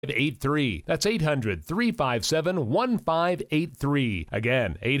883. That's 800-357-1583.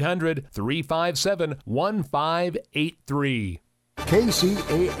 Again, 800-357-1583.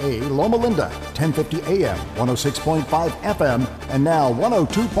 KCAA Loma Linda, 1050 AM, 106.5 FM, and now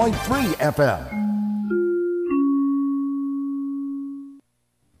 102.3 FM.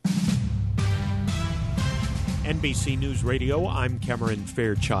 NBC News Radio, I'm Cameron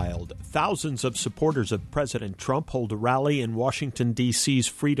Fairchild. Thousands of supporters of President Trump hold a rally in Washington, D.C.'s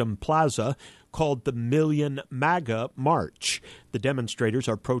Freedom Plaza called the Million MAGA March. The demonstrators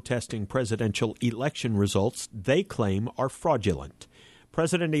are protesting presidential election results they claim are fraudulent.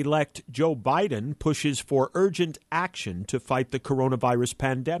 President-elect Joe Biden pushes for urgent action to fight the coronavirus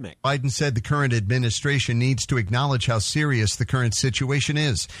pandemic. Biden said the current administration needs to acknowledge how serious the current situation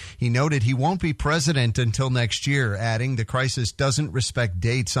is. He noted he won't be president until next year, adding the crisis doesn't respect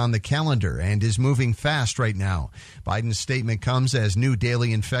dates on the calendar and is moving fast right now. Biden's statement comes as new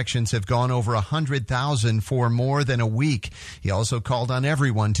daily infections have gone over 100,000 for more than a week. He also called on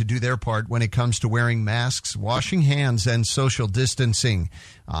everyone to do their part when it comes to wearing masks, washing hands, and social distancing.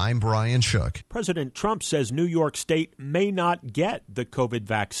 I'm Brian Shook. President Trump says New York State may not get the COVID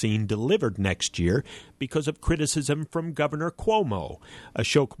vaccine delivered next year because of criticism from Governor Cuomo.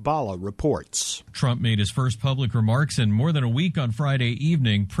 Ashok Bala reports. Trump made his first public remarks in more than a week on Friday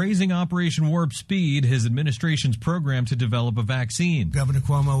evening, praising Operation Warp Speed, his administration's program to develop a vaccine. Governor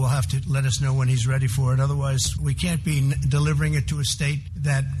Cuomo will have to let us know when he's ready for it. Otherwise, we can't be delivering it to a state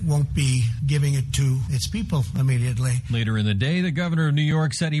that won't be giving it to its people immediately. Later in the day, the governor of New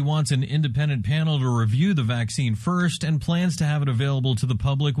York said he wants an independent panel to review the vaccine first and plans to have it available to the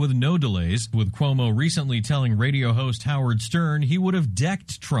public with no delays, with Cuomo recently telling radio host Howard Stern he would have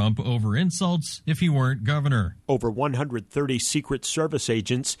decked Trump over insults if he weren't governor. Over 130 Secret Service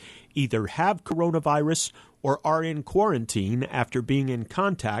agents either have coronavirus or are in quarantine after being in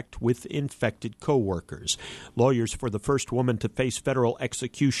contact with infected co-workers. Lawyers for the first woman to face federal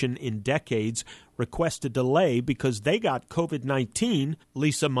execution in decades request a delay because they got COVID-19.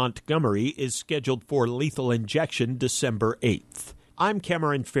 Lisa Montgomery is scheduled for lethal injection December 8th. I'm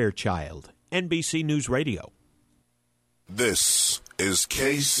Cameron Fairchild, NBC News Radio. This is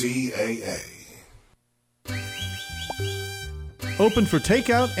KCAA. Open for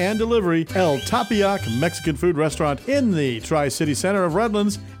takeout and delivery, El Tapiac Mexican food restaurant in the Tri-City Center of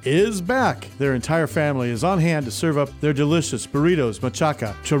Redlands is back. Their entire family is on hand to serve up their delicious burritos,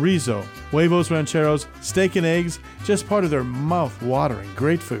 machaca, chorizo, huevos rancheros, steak and eggs, just part of their mouth-watering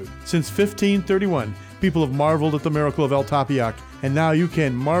great food. Since 1531, people have marveled at the miracle of El Tapiac, and now you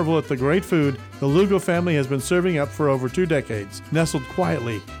can marvel at the great food the Lugo family has been serving up for over 2 decades, nestled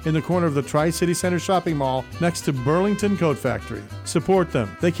quietly in the corner of the Tri-City Center shopping mall next to Burlington Coat Factory. Support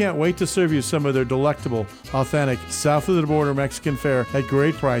them. They can't wait to serve you some of their delectable, authentic, south-of-the-border Mexican fare at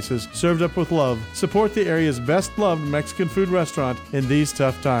great prices, served up with love. Support the area's best-loved Mexican food restaurant in these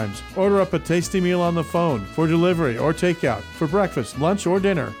tough times. Order up a tasty meal on the phone for delivery or takeout for breakfast, lunch, or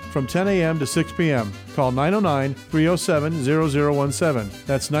dinner from 10 a.m. to 6 p.m. Call 909-307-0017.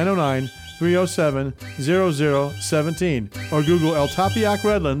 That's 909-307-0017. Or Google El Tapiac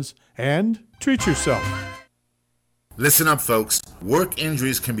Redlands and treat yourself. Listen up, folks. Work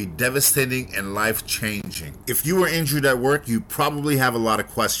injuries can be devastating and life-changing. If you were injured at work, you probably have a lot of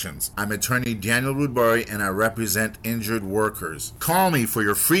questions. I'm attorney Daniel Rudbari, and I represent injured workers. Call me for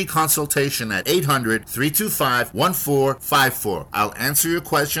your free consultation at 800-325-1454. I'll answer your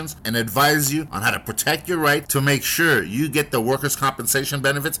questions and advise you on how to protect your right to make sure you get the workers' compensation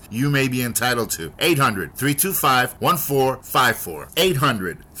benefits you may be entitled to. 800-325-1454.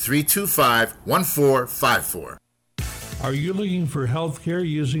 800-325-1454. Are you looking for health care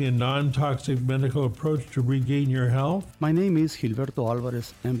using a non-toxic medical approach to regain your health? My name is Gilberto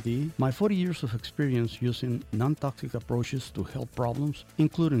Alvarez, MD. My 40 years of experience using non-toxic approaches to health problems,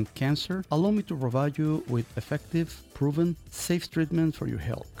 including cancer, allow me to provide you with effective, proven, safe treatment for your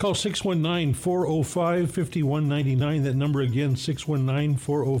health. Call 619-405-5199. That number again,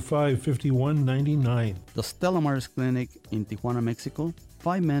 619-405-5199. The Stella Maris Clinic in Tijuana, Mexico,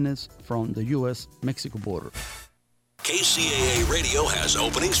 5 minutes from the U.S.-Mexico border. KCAA Radio has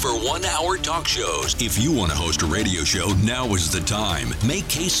openings for 1-hour talk shows. If you want to host a radio show, now is the time. Make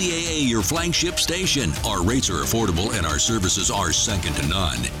KCAA your flagship station. Our rates are affordable and our services are second to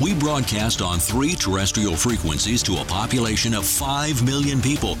none. We broadcast on 3 terrestrial frequencies to a population of 5 million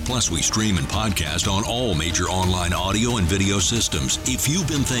people. Plus, we stream and podcast on all major online audio and video systems. If you've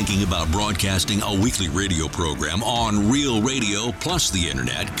been thinking about broadcasting a weekly radio program on Real Radio plus the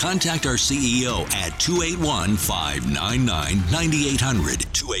Internet, contact our CEO at 281-5999.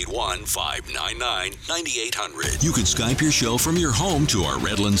 281-599-9800. 281-599-9800. You can Skype your show from your home to our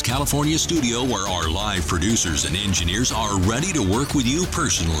Redlands, California studio, where our live producers and engineers are ready to work with you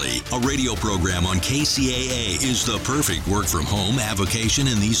personally. A radio program on KCAA is the perfect work-from-home avocation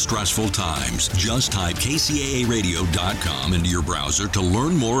in these stressful times. Just type kcaaradio.com into your browser to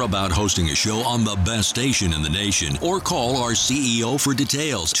learn more about hosting a show on the best station in the nation, or call our CEO for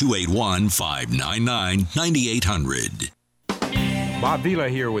details, 281-599-9800. Bob Vila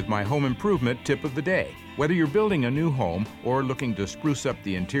here with my home improvement tip of the day. Whether you're building a new home or looking to spruce up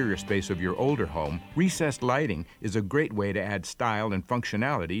the interior space of your older home, recessed lighting is a great way to add style and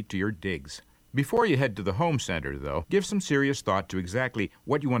functionality to your digs. Before you head to the home center, though, give some serious thought to exactly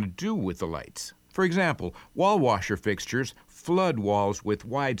what you want to do with the lights. For example, wall washer fixtures flood walls with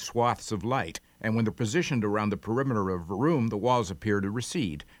wide swaths of light, and when they're positioned around the perimeter of a room, the walls appear to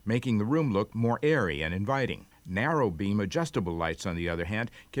recede, making the room look more airy and inviting. Narrow beam adjustable lights, on the other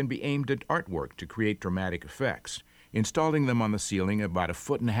hand, can be aimed at artwork to create dramatic effects. Installing them on the ceiling about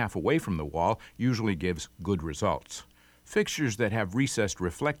 1.5 feet away from the wall usually gives good results. Fixtures that have recessed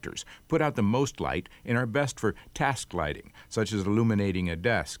reflectors put out the most light and are best for task lighting, such as illuminating a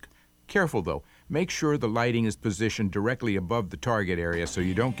desk. Careful though, make sure the lighting is positioned directly above the target area so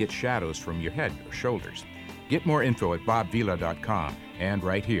you don't get shadows from your head or shoulders. Get more info at bobvila.com and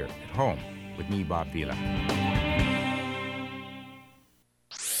right here at home with me, Bob Vila.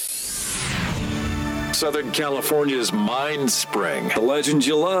 Southern California's Mind Spring. The legends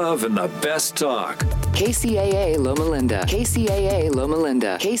you love and the best talk. KCAA Loma Linda. KCAA Loma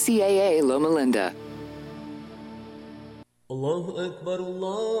Linda. KCAA Loma Linda. Allahu Akbar,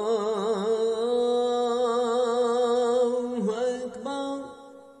 Allahu Akbar,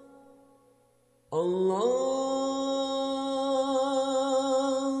 Allahu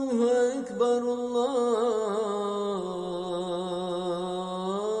Akbar, Allahu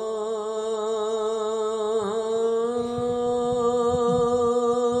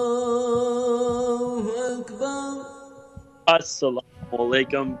Akbar. Assalamu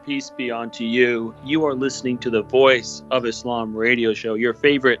alaikum, peace be unto you. You are listening to the Voice of Islam radio show, your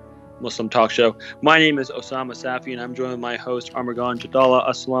favorite Muslim talk show. My name is Osama Safi, and I'm joined with my host, Armagan Jadala.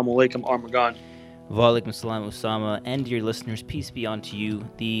 Assalamu alaikum, Armagan. Wa alaikum salam, Osama, and dear listeners, peace be unto you.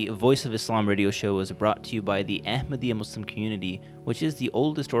 The Voice of Islam radio show is brought to you by the Ahmadiyya Muslim community, which is the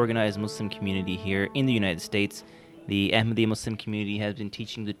oldest organized Muslim community here in the United States. The Ahmadiyya Muslim community has been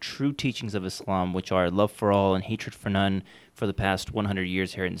teaching the true teachings of Islam, which are love for all and hatred for none, for the past 100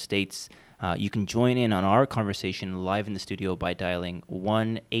 years here in the States. You can join in on our conversation live in the studio by dialing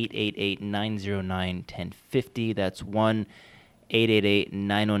 1-888-909-1050. That's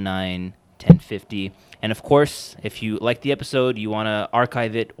 1-888-909-1050. And of course, if you like the episode, you want to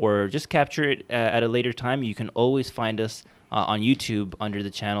archive it or just capture it at a later time, you can always find us on YouTube under the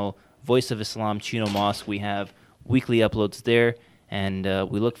channel Voice of Islam Chino Mosque. We have weekly uploads there, and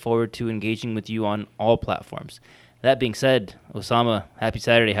we look forward to engaging with you on all platforms. That being said, Osama, happy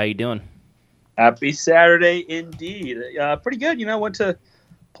Saturday. How you doing? Happy Saturday indeed. Pretty good. You know, I went to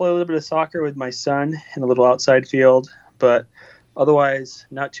play a little bit of soccer with my son in a little outside field, but otherwise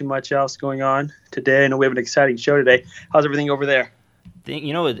not too much else going on today. I know we have an exciting show today. How's everything over there?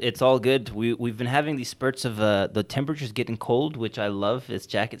 You know, it's all good. We've been having these spurts of the temperatures getting cold, which I love. It's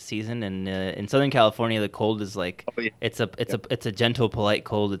jacket season, and in Southern California, the cold is like it's a gentle, polite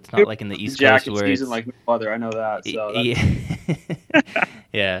cold. It's not like in the East Coast where season like no other. I know that. So yeah.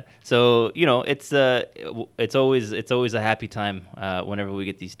 Yeah. So you know, it's always a happy time whenever we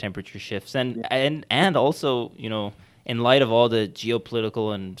get these temperature shifts, and also, you know, in light of all the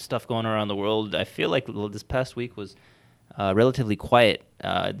geopolitical and stuff going around the world, I feel like this past week was relatively quiet.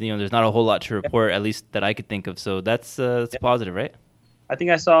 You know, there's not a whole lot to report, at least that I could think of. So that's positive, right? I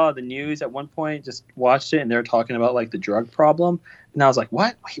think I saw the news at one point, just watched it, and they were talking about like the drug problem. And I was like,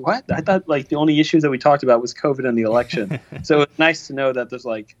 what? Wait, what? I thought like the only issues that we talked about was COVID and the election. So it's nice to know that there's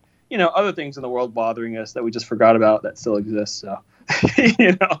like, you know, other things in the world bothering us that we just forgot about that still exist. So,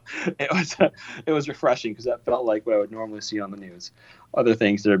 you know, it was refreshing because that felt like what I would normally see on the news, other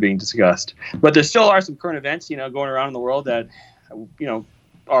things that are being discussed. But there still are some current events, you know, going around in the world that, you know,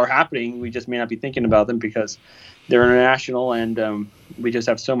 are happening. We just may not be thinking about them because they're international, and we just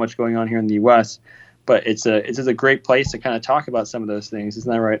have so much going on here in the U.S. But it's a great place to kind of talk about some of those things.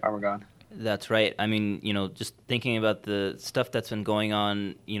 Isn't that right, Armagan? That's right. I mean, you know, just thinking about the stuff that's been going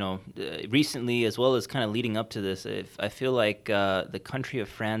on, you know, recently, as well as kind of leading up to this, I feel like the country of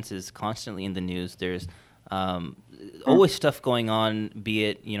France is constantly in the news. There's always stuff going on, be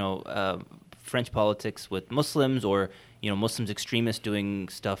it, you know, French politics with Muslims, or, you know, Muslims extremists doing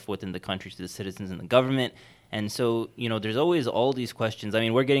stuff within the country to the citizens and the government. And so, there's always all these questions. I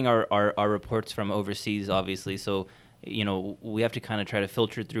mean, we're getting our reports from overseas, obviously, so, we have to kind of try to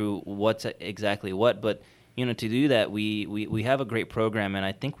filter through what's exactly what. But, to do that, we have a great program, and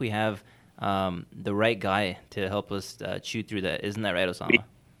I think we have the right guy to help us chew through that. Isn't that right, Osama?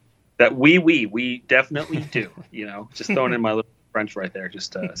 That we definitely do. Just throwing in my little French right there,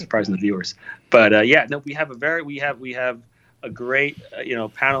 just surprising the viewers. But we have a great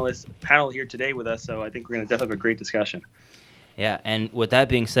panel here today with us. So I think we're going to definitely have a great discussion. Yeah, and with that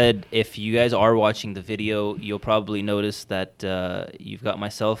being said, if you guys are watching the video, you'll probably notice that you've got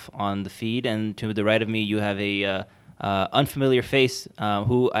myself on the feed, and to the right of me, you have a unfamiliar face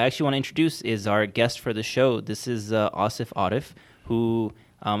who I actually want to introduce is our guest for the show. This is Asif Arif, who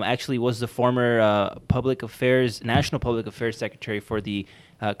actually was the former National Public Affairs Secretary for the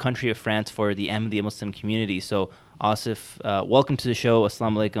country of France for the Ahmadiyya Muslim community. So, Asif, welcome to the show.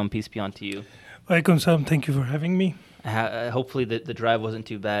 Assalamu alaikum. Peace be unto you. Walaikum salam. Thank you for having me. Hopefully the drive wasn't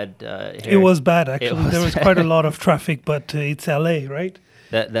too bad. It was bad, actually. There was quite a lot of traffic, but it's LA, right?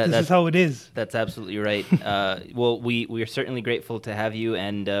 This is how it is. That's absolutely right. Well, we are certainly grateful to have you,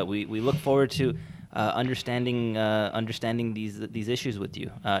 and we look forward to understanding these issues with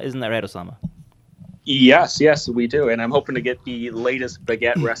you. Isn't that right, Osama? Yes, we do, and I'm hoping to get the latest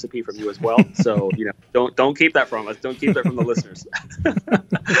baguette recipe from you as well. So don't keep that from us. Don't keep that from the listeners.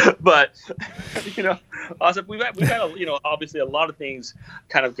 But awesome. We've got obviously a lot of things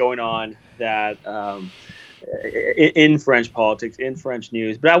kind of going on that in French politics, in French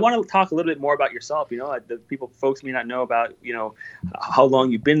news. But I want to talk a little bit more about yourself. The folks may not know about how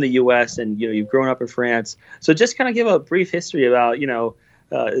long you've been in the U.S. and you've grown up in France. So just kind of give a brief history about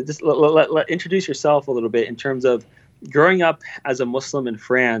just introduce yourself a little bit in terms of growing up as a Muslim in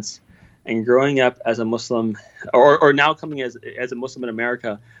France and growing up as a Muslim or now coming as a Muslim in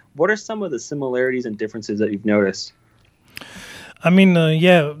America. What are some of the similarities and differences that you've noticed? I mean,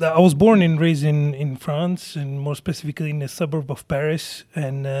 I was born and raised in France, and more specifically in a suburb of Paris.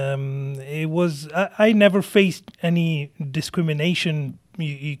 And I never faced any discrimination.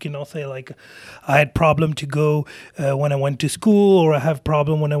 You cannot say like I had problem to go when I went to school, or I have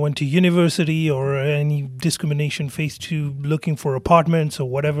problem when I went to university, or any discrimination faced to looking for apartments or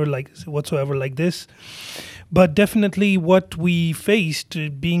whatever whatsoever like this. But definitely what we faced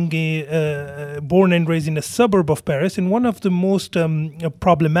being born and raised in a suburb of Paris, and one of the most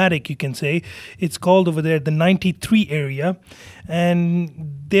problematic, you can say, it's called over there the 93 area.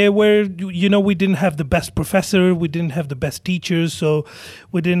 And there were, we didn't have the best professor, we didn't have the best teachers, so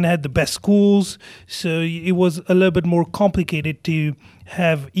we didn't have the best schools. So it was a little bit more complicated to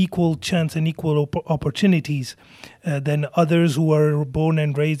have equal chance and equal opportunities than others who are born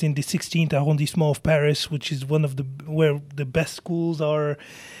and raised in the 16th arrondissement of Paris, which is one of where the best schools are,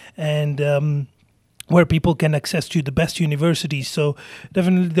 and where people can access to the best universities. So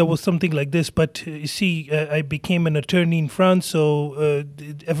definitely there was something like this. But you see, I became an attorney in France, so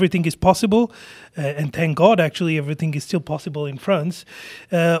everything is possible. And thank God, actually, everything is still possible in France.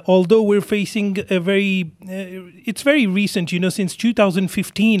 Although we're facing it's very recent, since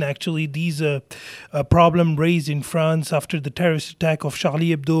 2015, actually, these problem raised in France after the terrorist attack of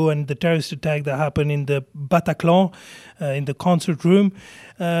Charlie Hebdo and the terrorist attack that happened in the Bataclan, in the concert room.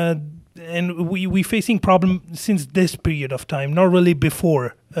 And we facing problem since this period of time, not really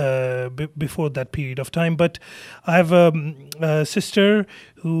before that period of time. But I have a sister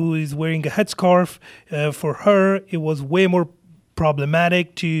who is wearing a headscarf. For her, it was way more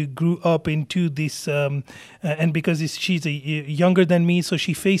problematic to grow up into this, and because she's younger than me, so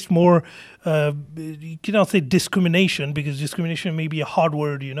she faced more, you cannot say discrimination, because discrimination may be a hard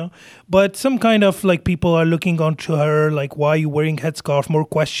word, but some kind of like people are looking onto her, like, why are you wearing headscarf? More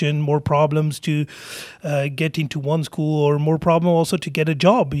question, more problems to get into one school, or more problem also to get a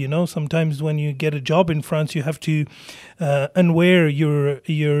job. Sometimes when you get a job in France, you have to unwear your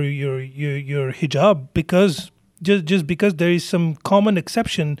hijab, because just because there is some common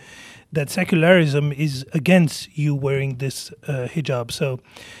exception that secularism is against you wearing this hijab. So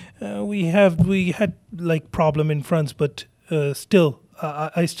we had like problem in France, but still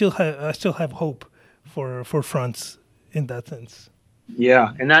I still have hope for France in that sense.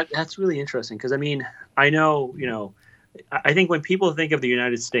 Yeah, and that's really interesting, because I know I think when people think of the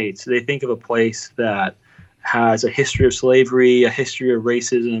United States, they think of a place that has a history of slavery, a history of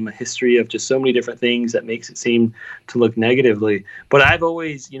racism, a history of just so many different things that makes it seem to look negatively. But I've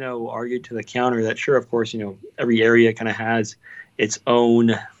always, argued to the counter that, sure, of course, every area kind of has its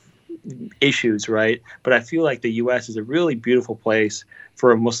own issues, right? But I feel like the U.S. is a really beautiful place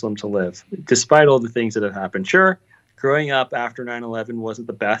for a Muslim to live, despite all the things that have happened. Sure, growing up after 9/11 wasn't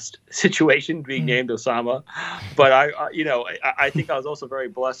the best situation, being named Osama. But I think I was also very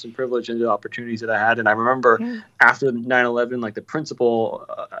blessed and privileged in the opportunities that I had. And I remember after 9/11, like the principal,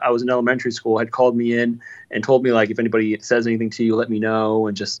 I was in elementary school, had called me in and told me, like, if anybody says anything to you, let me know.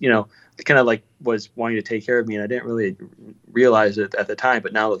 And just, kind of like was wanting to take care of me. And I didn't really realize it at the time.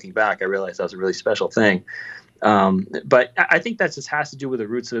 But now looking back, I realized that was a really special thing. But I think that just has to do with the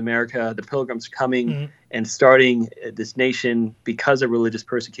roots of America, the Pilgrims coming and starting this nation because of religious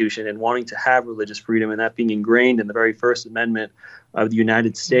persecution and wanting to have religious freedom, and that being ingrained in the very First Amendment of the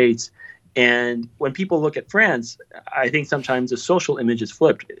United States. And when people look at France, I think sometimes the social image is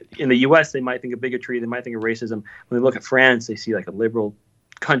flipped. In the U.S., they might think of bigotry, they might think of racism. When they look at France, they see like a liberal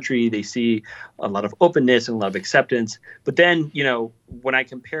country, they see a lot of openness and a lot of acceptance. But then, when I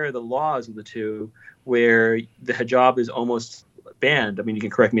compare the laws of the two, where the hijab is almost banned, I mean, you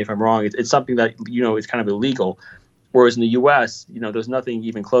can correct me if I'm wrong, it's something that, is kind of illegal. Whereas in the U.S., there's nothing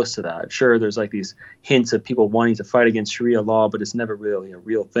even close to that. Sure, there's like these hints of people wanting to fight against Sharia law, but it's never really a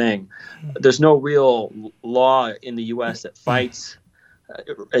real thing. There's no real law in the U.S. that fights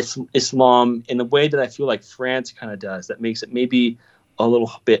Islam in the way that I feel like France kind of does, that makes it maybe a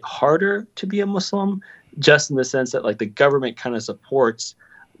little bit harder to be a Muslim, just in the sense that like the government kind of supports,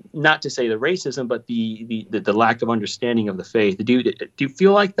 not to say the racism, but the lack of understanding of the faith. Do you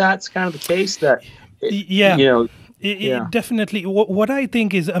feel like that's kind of the case? That definitely. What I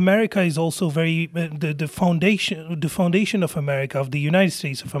think is America is also very the foundation of America, of the United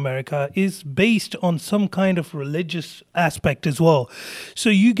States of America, is based on some kind of religious aspect as well. So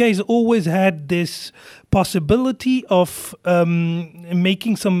you guys always had this possibility of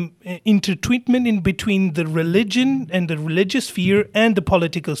making some intertwinment in between the religion and the religious sphere and the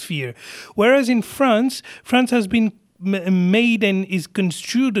political sphere, whereas in France has been made and is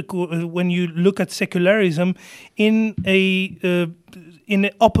construed, when you look at secularism, in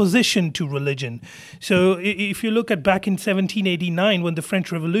opposition to religion. So if you look at back in 1789, when the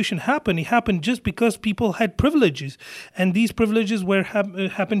French Revolution happened, it happened just because people had privileges, and these privileges were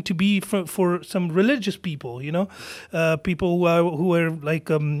happened to be for some religious people. People who were like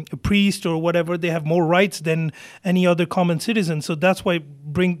a priest or whatever. They have more rights than any other common citizen. So that's why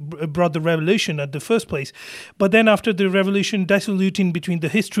brought the revolution at the first place. But then after the revolution, diluting between the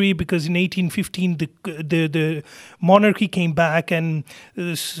history, because in 1815 the monarchy came back, and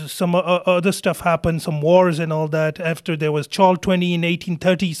some other stuff happened, some wars and all that. After there was Charles XX in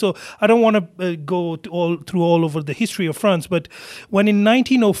 1830. So I don't want to go through all over the history of France, but when in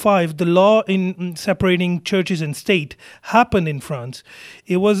 1905 the law in separating churches and state happened in France,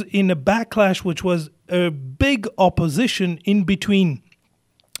 it was in a backlash which was a big opposition in between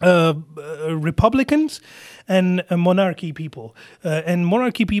Republicans and monarchy people, and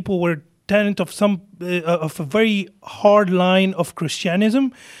monarchy people were tenant of of a very hard line of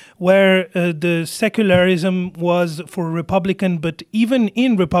Christianism, where the secularism was for Republican. But even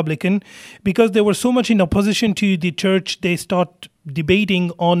in Republican, because they were so much in opposition to the church, they start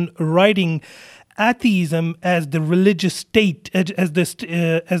debating on writing atheism as the religious state, as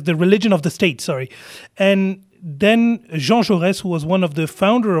the religion of the state. And then Jean Jaurès, who was one of the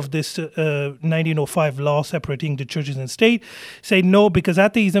founder of this 1905 law separating the churches and state, said no, because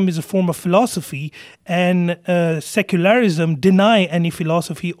atheism is a form of philosophy, and secularism deny any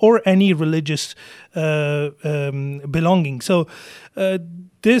philosophy or any religious belonging. So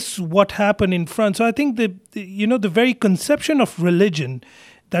this what happened in France. So I think the very conception of religion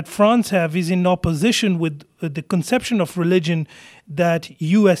that France have is in opposition with the conception of religion that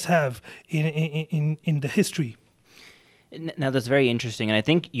U.S. have in the history. Now, that's very interesting, and I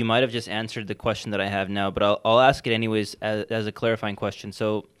think you might have just answered the question that I have now, but I'll ask it anyways as a clarifying question.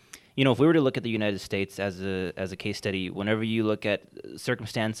 So, if we were to look at the United States as a case study, whenever you look at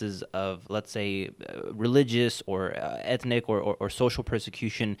circumstances of, let's say, religious or ethnic or social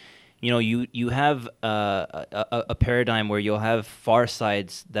persecution, you have a paradigm where you'll have far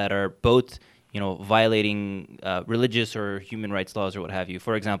sides that are both, violating religious or human rights laws or what have you.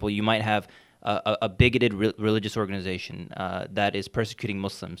 For example, you might have a bigoted religious organization that is persecuting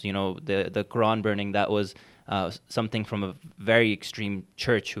Muslims. The Quran burning, that was something from a very extreme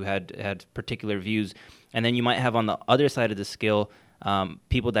church who had particular views. And then you might have on the other side of the scale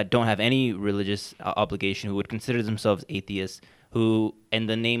people that don't have any religious obligation, who would consider themselves atheists, who, in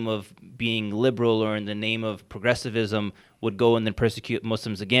the name of being liberal or in the name of progressivism, would go and then persecute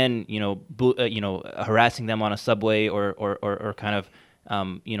Muslims again, harassing them on a subway or kind of,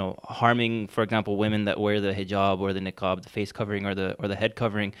 harming, for example, women that wear the hijab or the niqab, the face covering or the head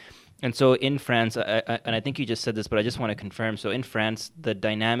covering. And so in France, and I think you just said this, but I just want to confirm. So in France, the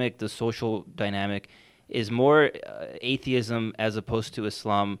social dynamic is more atheism as opposed to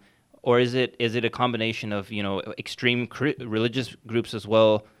Islam, or is it a combination of extreme religious groups as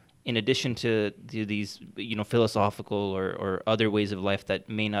well, in addition to these philosophical or other ways of life that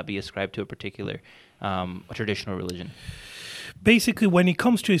may not be ascribed to a particular traditional religion? Basically, when it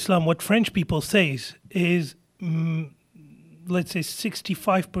comes to Islam, what French people say is, let's say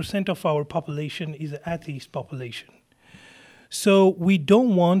 65% of our population is an atheist population. So we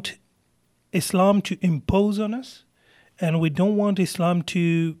don't want Islam to impose on us, and we don't want Islam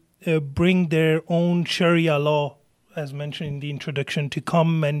to bring their own Sharia law, as mentioned in the introduction, to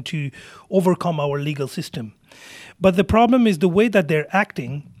come and to overcome our legal system. But the problem is the way that they're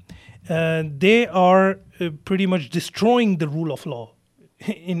acting. They are pretty much destroying the rule of law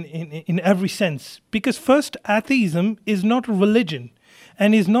in every sense. Because first, atheism is not a religion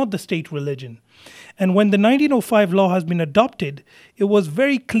and is not the state religion. And when the 1905 law has been adopted, it was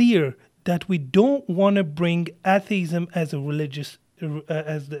very clear that we don't want to bring atheism as a religious,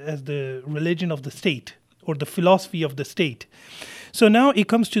 as the religion of the state or the philosophy of the state. So now it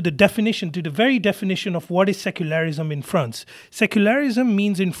comes to the definition, to the very definition of what is secularism in France. Secularism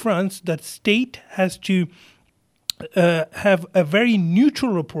means in France that state has to have a very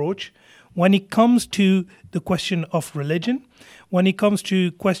neutral approach when it comes to the question of religion, when it comes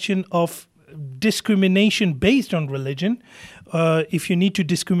to question of discrimination based on religion. If you need to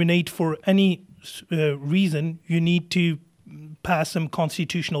discriminate for any reason, you need to pass some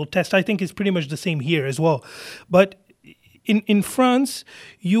constitutional test. I think it's pretty much the same here as well. But in France,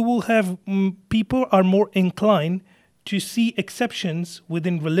 you will have people are more inclined to see exceptions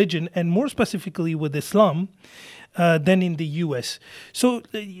within religion, and more specifically with Islam, than in the U.S. So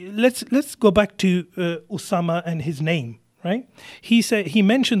let's go back to Osama and his name. Right? He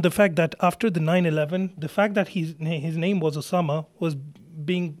mentioned the fact that after the 9/11, the fact that his name was Osama was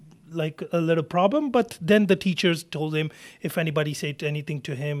being like a little problem, but then the teachers told him if anybody said anything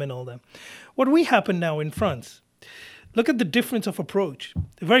to him and all that. What will happen now in France? Look at the difference of approach.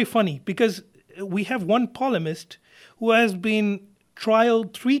 Very funny, because we have one polemist who has been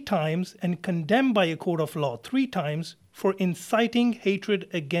trialed 3 times and condemned by a court of law 3 times for inciting hatred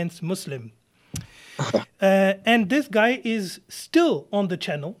against Muslims. And this guy is still on the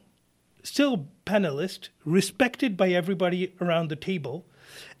channel, still panelist, respected by everybody around the table.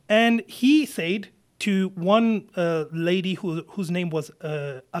 And he said to one lady whose name was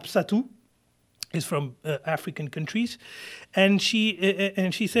Absatou, is from African countries, and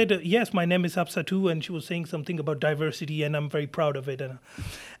she said, yes, my name is Absatou, and she was saying something about diversity, and I'm very proud of it.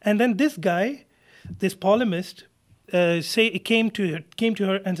 And then this guy, this polemist, came to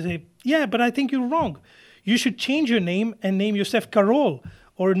her and said, yeah, but I think you're wrong. You should change your name and name yourself Carole,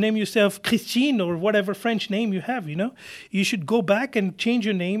 or name yourself Christine, or whatever French name you have, You should go back and change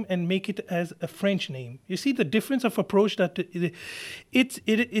your name and make it as a French name. You see the difference of approach, that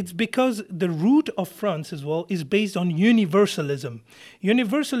it's because the root of France as well is based on universalism.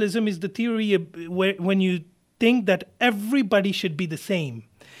 Universalism is the theory where when you think that everybody should be the same.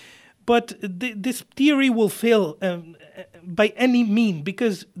 But this theory will fail by any means,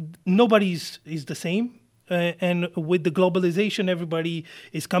 because nobody is the same. And with the globalization, everybody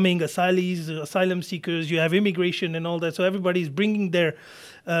is coming, asylum seekers, you have immigration and all that. So everybody is bringing their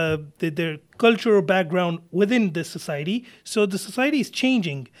cultural background within the society. So the society is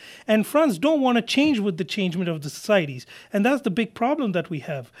changing. And France don't want to change with the changement of the societies. And that's the big problem that we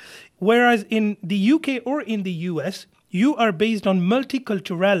have. Whereas in the UK or in the US, you are based on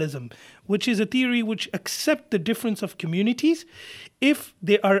multiculturalism, which is a theory which accepts the difference of communities if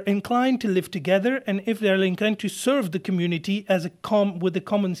they are inclined to live together and if they are inclined to serve the community as with a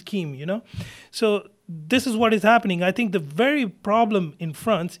common scheme, So this is what is happening. I think the very problem in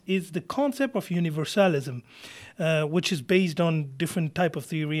France is the concept of universalism, which is based on different type of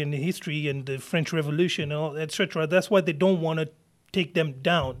theory and the history and the French Revolution, etc. That's why they don't want to take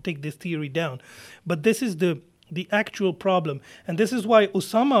this theory down. But this is the actual problem. And this is why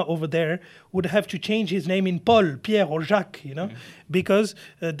Osama over there would have to change his name in Paul, Pierre, or Jacques, because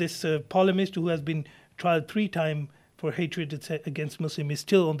this polemist who has been tried 3 times for hatred against Muslims is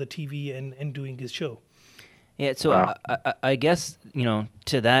still on the TV and doing his show. Yeah, so I guess,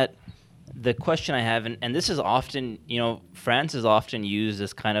 to that, the question I have, and this is often, France is often used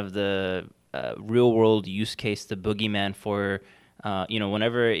as kind of the real-world use case, the boogeyman for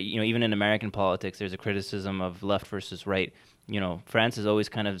whenever, even in American politics, there's a criticism of left versus right. France is always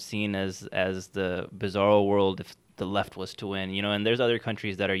kind of seen as the bizarro world if the left was to win, and there's other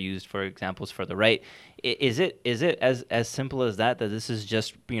countries that are used for examples for the right. Is it as simple as that this is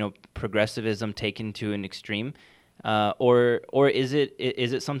just, progressivism taken to an extreme? or is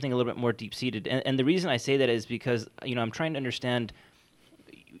it something a little bit more deep seated? And the reason I say that is because I'm trying to understand.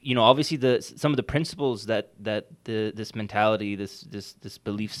 Obviously some of the principles that this mentality, this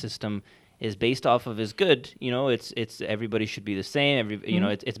belief system is based off of is good. It's everybody should be the same.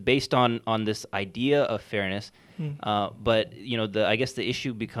 It's based on this idea of fairness. But I guess the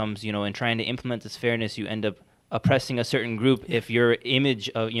issue becomes in trying to implement this fairness, you end up oppressing a certain group. If your image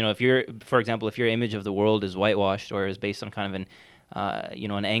of for example, if your image of the world is whitewashed or is based on kind of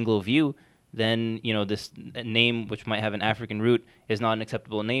an Anglo view, then this name, which might have an African root, is not an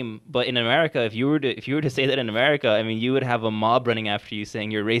acceptable name. But in America, if you were to say that in America, I mean, you would have a mob running after you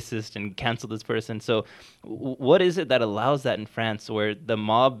saying you're racist and cancel this person. So what is it that allows that in France, where the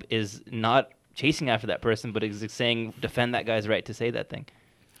mob is not chasing after that person, but is saying defend that guy's right to say that thing?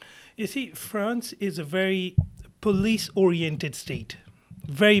 You see, France is a very police-oriented state,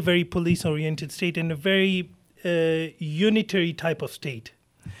 very, very police-oriented state, and a very unitary type of state.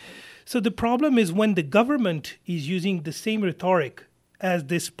 So the problem is when the government is using the same rhetoric as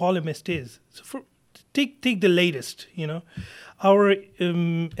this polemist is. So take the latest, Our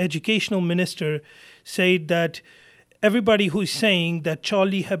educational minister said that everybody who's saying that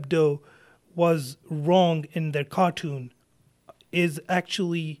Charlie Hebdo was wrong in their cartoon is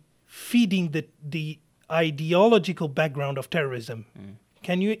actually feeding the ideological background of terrorism.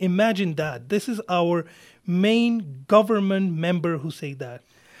 Can you imagine that? This is our main government member who say that.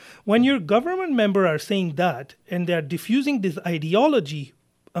 When your government member are saying that and they are diffusing this ideology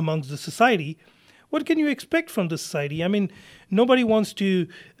amongst the society, what can you expect from the society? I mean, nobody wants to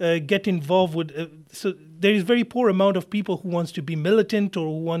get involved with... so there is very poor amount of people who wants to be militant or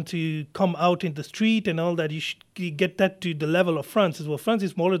who want to come out in the street and all that. You should get that to the level of France as well. France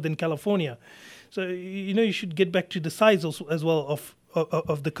is smaller than California. So, you should get back to the size as well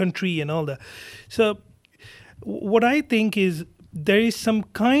of the country and all that. So what I think is there is some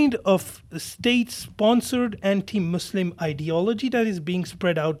kind of state-sponsored anti-Muslim ideology that is being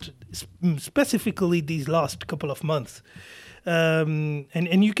spread out specifically these last couple of months.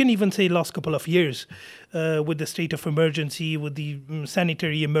 And you can even say last couple of years with the state of emergency, with the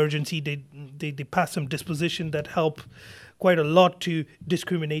sanitary emergency, they pass some disposition that help quite a lot to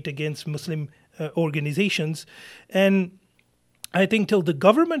discriminate against Muslim organizations. And I think till the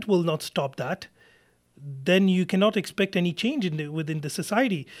government will not stop that, then you cannot expect any change within the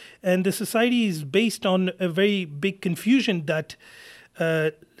society. And the society is based on a very big confusion that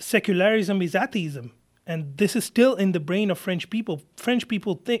secularism is atheism. And this is still in the brain of French people. French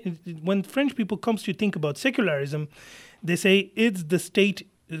people think, when French people comes to think about secularism, they say it's the state,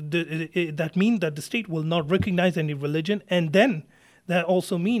 that means that the state will not recognize any religion. And then that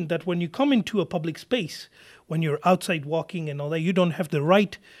also means that when you come into a public space, when you're outside walking and all that, you don't have the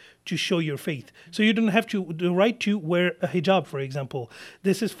right to show your faith. So you don't have the right to wear a hijab, for example.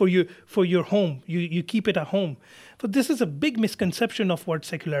 This is for your home. You keep it at home. But this is a big misconception of what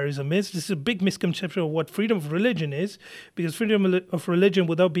secularism is. This is a big misconception of what freedom of religion is, because freedom of religion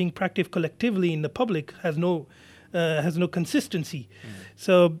without being practiced collectively in the public has no consistency.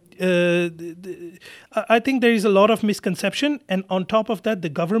 So I think there is a lot of misconception, and on top of that, the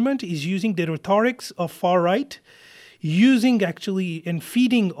government is using the rhetorics of far right, using actually and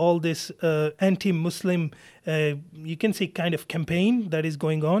feeding all this anti-Muslim, you can say, kind of campaign that is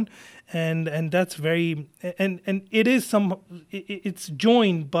going on, and that's very and it is it's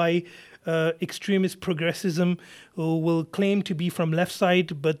joined by extremist progressism who will claim to be from left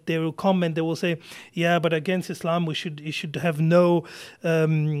side, but they will come and they will say, yeah, but against Islam it should have no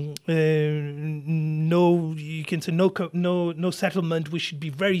you can say no settlement. We should be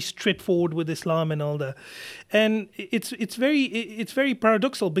very straightforward with Islam and all that. And it's very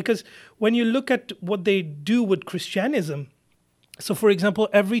paradoxical, because when you look at what they do with Christianism, so, for example,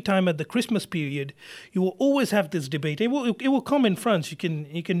 every time at the Christmas period, you will always have this debate. It will come in France. You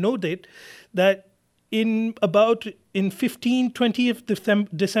can note it, that in 20th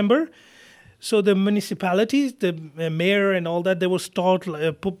December, so the municipalities, the mayor and all that, they will start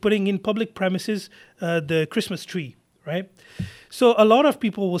putting in public premises the Christmas tree, right? So a lot of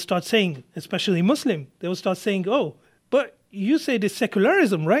people will start saying, especially Muslim, they will start saying, oh, but you say this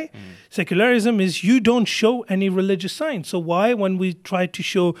secularism, right? Secularism is you don't show any religious signs. So why, when we try to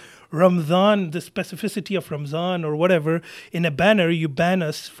show Ramadan, the specificity of Ramadan or whatever, in a banner, you ban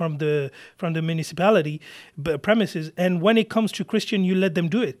us from the municipality premises, and when it comes to Christian, you let them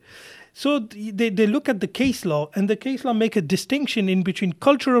do it? So they look at the case law, and the case law make a distinction in between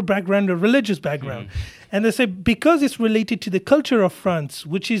cultural background and religious background. And they say because it's related to the culture of France,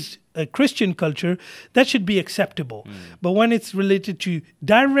 which is a Christian culture, that should be acceptable. But when it's related to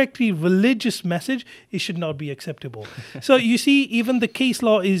directly religious message, it should not be acceptable. So you see, even the case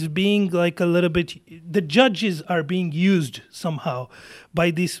law is being like a little bit, the judges are being used somehow by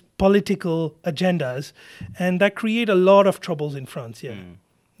these political agendas, and that create a lot of troubles in France.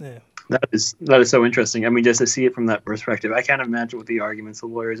 Yeah. That is so interesting. I mean, just to see it from that perspective, I can't imagine what the arguments the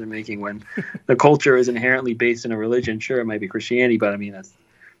lawyers are making when the culture is inherently based in a religion. Sure, it might be Christianity, but I mean,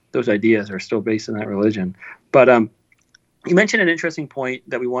 those ideas are still based in that religion. But you mentioned an interesting point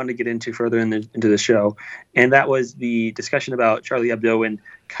that we wanted to get into further into the show, and that was the discussion about Charlie Hebdo and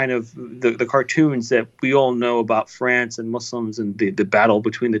kind of the cartoons that we all know about France and Muslims and the battle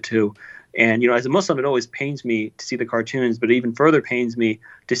between the two. And, as a Muslim, it always pains me to see the cartoons, but it even further pains me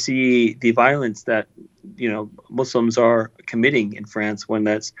to see the violence that, Muslims are committing in France when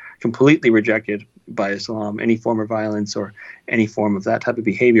that's completely rejected by Islam, any form of violence or any form of that type of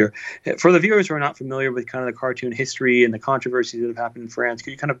behavior. For the viewers who are not familiar with kind of the cartoon history and the controversies that have happened in France,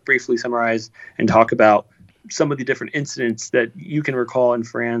 could you kind of briefly summarize and talk about some of the different incidents that you can recall in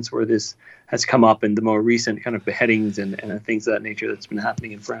France where this has come up and the more recent kind of beheadings and things of that nature that's been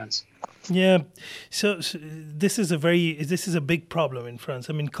happening in France? Yeah, so this is a big problem in France.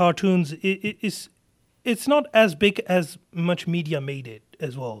 I mean, cartoons, it's not as big as much media made it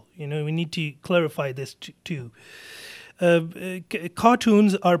as well. We need to clarify this too.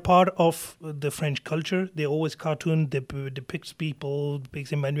 Cartoons are part of the French culture. They always depicts people,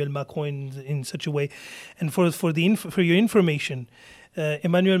 depicts Emmanuel Macron in such a way. And for your information,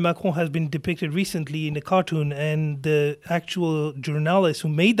 Emmanuel Macron has been depicted recently in a cartoon, and the actual journalist who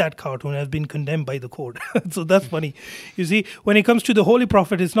made that cartoon has been condemned by the court. So that's funny. You see, when it comes to the Holy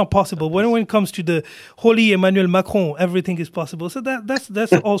Prophet, it's not possible. When it comes to the Holy Emmanuel Macron, everything is possible. So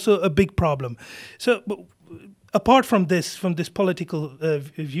that's also a big problem. So apart from this political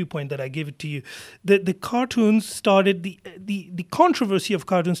viewpoint that I gave it to you, the cartoons started, the controversy of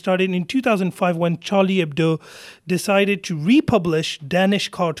cartoons started in 2005 when Charlie Hebdo decided to republish Danish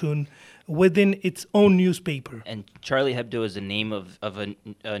cartoon within its own newspaper. And Charlie Hebdo is the name of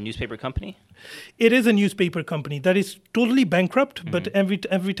a newspaper company? It is a newspaper company that is totally bankrupt, but every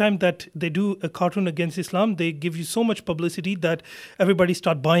time that they do a cartoon against Islam, they give you so much publicity that everybody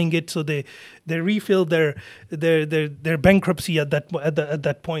start buying it, so they refill their bankruptcy at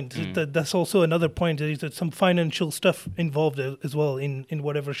that point. That's also another point. There is some financial stuff involved as well in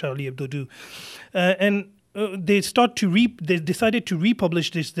whatever Charlie Hebdo do, and they decided to republish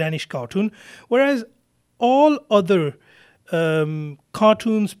this Danish cartoon, whereas all other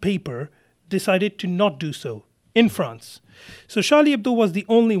cartoons paper decided to not do so in France. So Charlie Hebdo was the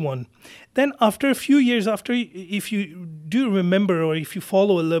only one. Then after a few years after, if you do remember or if you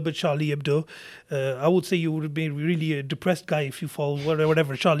follow a little bit Charlie Hebdo, I would say you would be really a depressed guy if you follow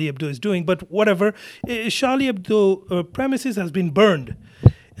whatever Charlie Hebdo is doing. But whatever, Charlie Hebdo premises has been burned.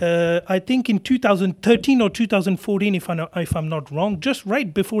 I think in 2013 or 2014, if I'm not wrong, just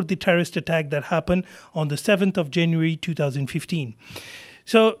right before the terrorist attack that happened on the 7th of January 2015.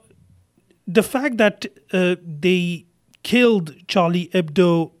 So the fact that they killed Charlie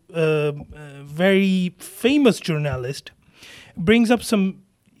Hebdo, very famous journalist, brings up some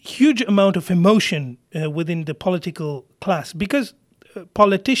huge amount of emotion within the political class, because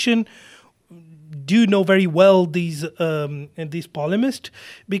politicians do know very well these polemists,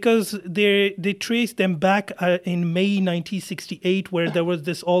 because they trace them back in May 1968, where there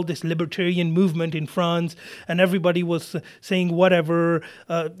was all this libertarian movement in France, and everybody was saying whatever,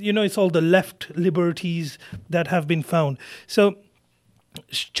 it's all the left liberties that have been found. So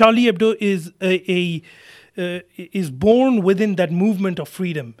Charlie Hebdo is born within that movement of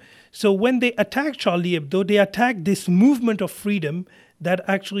freedom. So when they attack Charlie Hebdo, they attack this movement of freedom that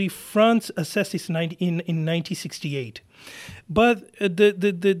actually France assessed in 1968. But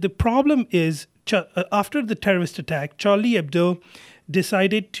the problem is, after the terrorist attack, Charlie Hebdo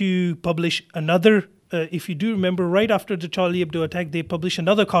decided to publish another, if you do remember, right after the Charlie Hebdo attack, they published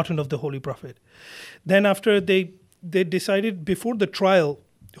another cartoon of the Holy Prophet. Then after they decided, before the trial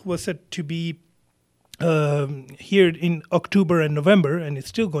was set to be here in October and November, and it's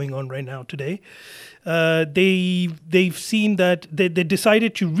still going on right now today, they've seen that they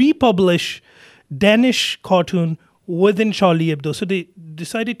decided to republish Danish cartoon within Charlie Hebdo. So they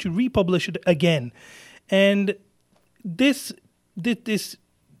decided to republish it again. And this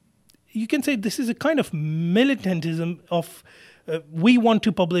you can say this is a kind of militantism of we want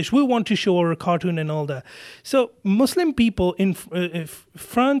to publish, we want to show our cartoon and all that. So Muslim people in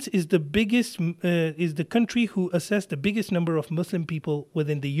France is the biggest, is the country who assess the biggest number of Muslim people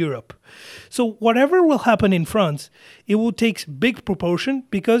within the Europe. So whatever will happen in France, it will take big proportion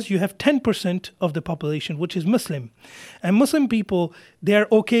because you have 10% of the population which is Muslim. And Muslim people, they are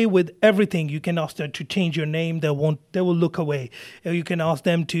okay with everything. You can ask them to change your name, they will look away. You can ask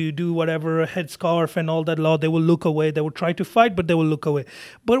them to do whatever, headscarf and all that law, they will look away. They will try to fight, but they will look away.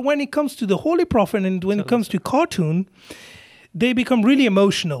 But when it comes to the Holy Prophet and when it comes to cartoon, they become really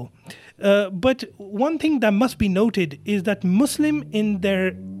emotional. But one thing that must be noted is that Muslim in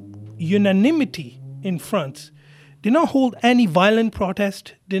their unanimity in France did not hold any violent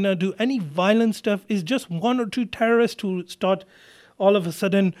protest, did not do any violent stuff. It's just one or two terrorists who start all of a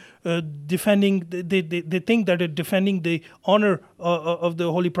sudden defending, they think that they're defending the honor of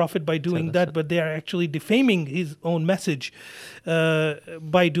the Holy Prophet by doing that, but they are actually defaming his own message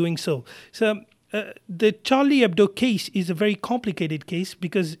by doing so. So the Charlie Hebdo case is a very complicated case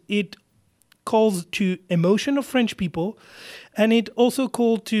because it calls to emotion of French people, and it also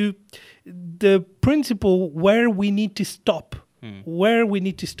called to the principle where we need to stop. Where we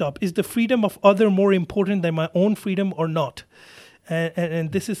need to stop. Is the freedom of other more important than my own freedom or not?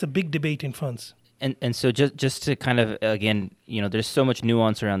 And this is a big debate in France. And so just to kind of, again, there's so much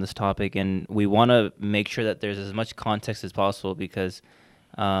nuance around this topic, and we want to make sure that there's as much context as possible because,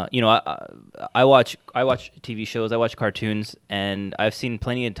 I watch TV shows, I watch cartoons, and I've seen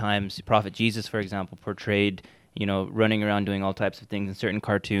plenty of times Prophet Jesus, for example, portrayed, running around doing all types of things in certain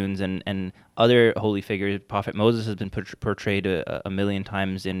cartoons, and other holy figures. Prophet Moses has been portrayed a million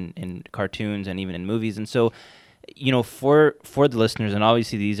times in cartoons and even in movies. And so, for the listeners, and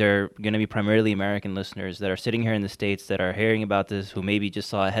obviously these are going to be primarily American listeners that are sitting here in the States that are hearing about this, who maybe just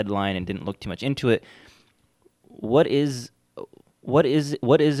saw a headline and didn't look too much into it. What is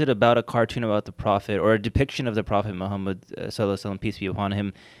it about a cartoon about the Prophet or a depiction of the Prophet Muhammad sallallahu alaihi wasallam, peace be upon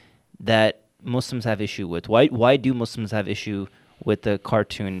him, that Muslims have issue with? Why do Muslims have issue with the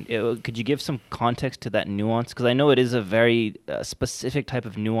cartoon? Could you give some context to that nuance? Because I know it is a very specific type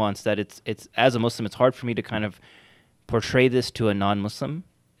of nuance that it's as a Muslim, it's hard for me to kind of portray this to a non-Muslim.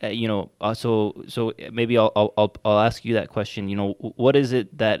 So maybe I'll ask you that question. What is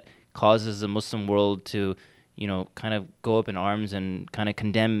it that causes the Muslim world to, kind of go up in arms and kind of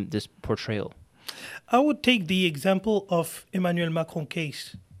condemn this portrayal? I would take the example of Emmanuel Macron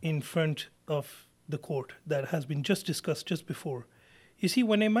case in front of the court that has been just discussed just before. You see,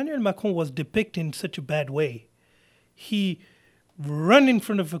 when Emmanuel Macron was depicted in such a bad way, he ran in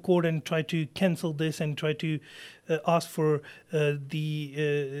front of the court and tried to cancel this and tried to ask for the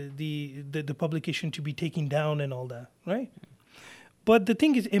publication to be taken down and all that, right? But the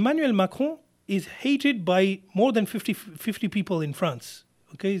thing is, Emmanuel Macron is hated by more than 50 people in France,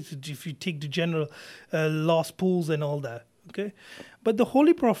 okay? So if you take the general lost pools and all that, okay? But the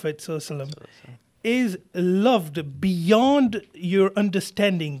Holy Prophet ﷺ is loved beyond your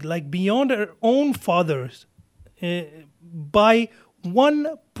understanding, like beyond our own fathers, by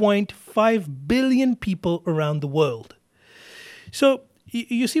 1.5 billion people around the world. So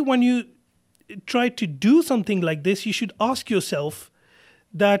you see, when you try to do something like this, you should ask yourself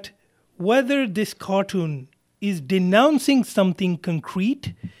that whether this cartoon is denouncing something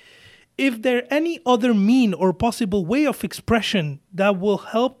concrete, if there any other mean or possible way of expression that will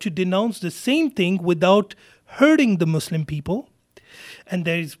help to denounce the same thing without hurting the Muslim people. And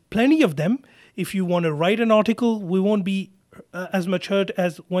there is plenty of them. If you want to write an article, we won't be as much hurt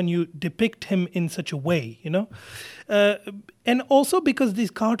as when you depict him in such a way, and also because this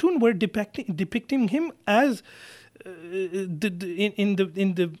cartoon were depicting him as in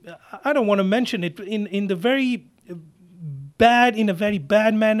the I don't want to mention it in the very bad, in a very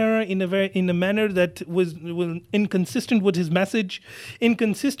bad manner, in a manner that was inconsistent with his message,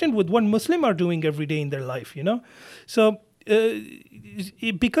 inconsistent with what Muslims are doing every day in their life, So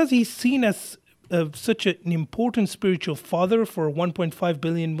because he's seen as such an important spiritual father for 1.5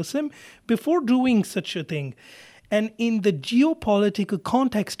 billion Muslim, before doing such a thing, and in the geopolitical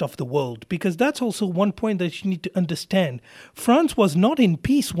context of the world, because that's also one point that you need to understand. France was not in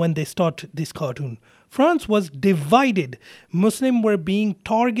peace when they started this cartoon. France was divided. Muslims were being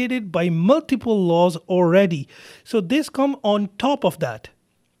targeted by multiple laws already. So this come on top of that.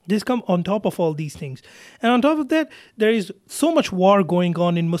 This come on top of all these things. And on top of that, there is so much war going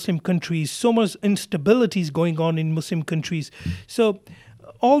on in Muslim countries, so much instabilities going on in Muslim countries. So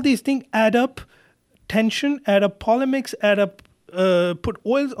all these things add up, tension, add up polemics, add up, put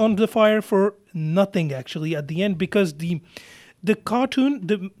oil on the fire for nothing actually at the end, because the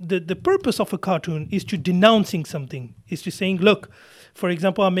cartoon, the purpose of a cartoon is to denouncing something, is to saying, look, for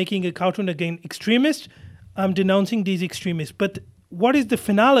example, I'm making a cartoon against extremists, I'm denouncing these extremists. But what is the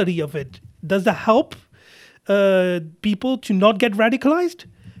finality of it? Does that help people to not get radicalized?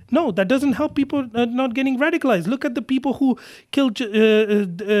 No, that doesn't help people not getting radicalized. Look at the people who killed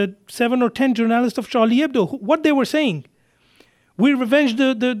 7 or 10 journalists of Charlie Hebdo. What they were saying. We revenged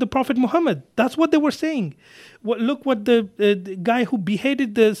the Prophet Muhammad. That's what they were saying. Look what the guy who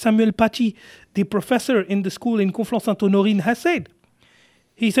beheaded Samuel Paty, the professor in the school in Conflans-Sainte-Honorine, has said.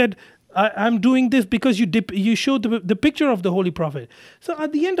 He said, I'm doing this because you showed the picture of the Holy Prophet. So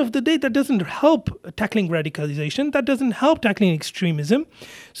at the end of the day, that doesn't help tackling radicalization. That doesn't help tackling extremism.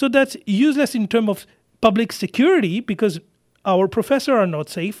 So that's useless in terms of public security, because our professors are not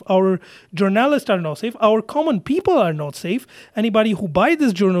safe, our journalists are not safe, our common people are not safe, anybody who buys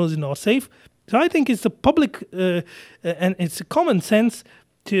this journal is not safe. So I think it's a public and it's a common sense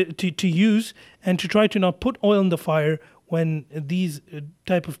to use and to try to not put oil in the fire when these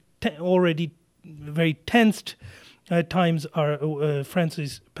type of already very tensed times are France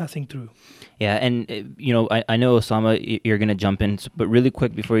is passing through. Yeah, and I know, Osama, you're going to jump in, but really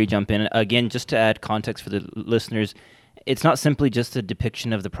quick before you jump in, again, just to add context for the listeners, it's not simply just a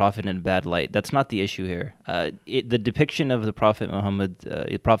depiction of the Prophet in a bad light. That's not the issue here. The depiction of the Prophet Muhammad,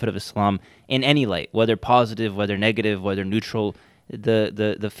 the Prophet of Islam, in any light, whether positive, whether negative, whether neutral,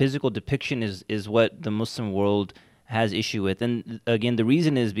 the physical depiction is what the Muslim world has issue with. And again, the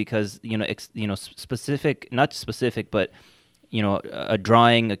reason is because specific, not specific, but a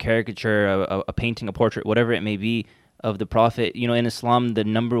drawing, a caricature, a painting, a portrait, whatever it may be of the Prophet. In Islam, the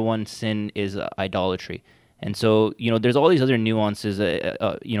number one sin is idolatry. And so, there's all these other nuances.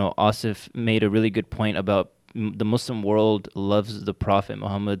 Asif made a really good point about the Muslim world loves the Prophet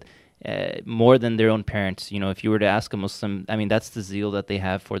Muhammad more than their own parents. If you were to ask a Muslim, that's the zeal that they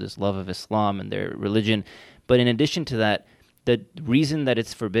have for this love of Islam and their religion. But in addition to that, the reason that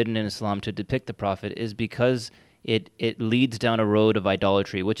it's forbidden in Islam to depict the Prophet is because it leads down a road of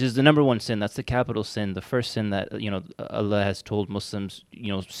idolatry, which is the number one sin. That's the capital sin, the first sin that Allah has told Muslims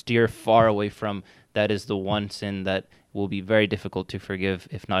steer far away from. That is the one sin that will be very difficult to forgive,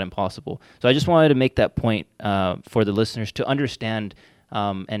 if not impossible. So I just wanted to make that point for the listeners to understand.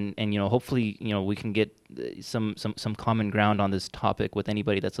 And hopefully we can get some common ground on this topic with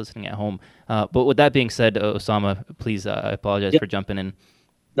anybody that's listening at home. But with that being said, Osama, please, I apologize for jumping in.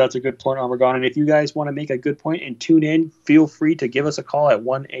 That's a good point, Amargan. And if you guys want to make a good point and tune in, feel free to give us a call at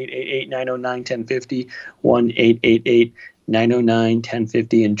 1-888-909-1050,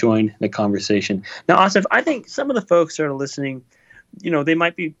 1-888-909-1050, and join the conversation. Now, Asif, I think some of the folks that are listening, they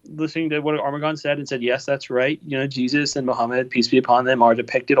might be listening to what Amargan said and said, yes, that's right. Jesus and Muhammad, peace be upon them, are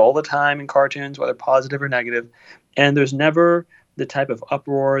depicted all the time in cartoons, whether positive or negative. And there's never the type of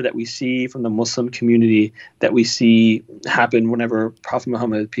uproar that we see from the Muslim community that we see happen whenever Prophet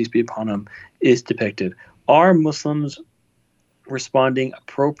Muhammad, peace be upon him, is depicted. Are Muslims responding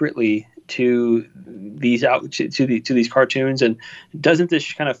appropriately to these to these cartoons, and doesn't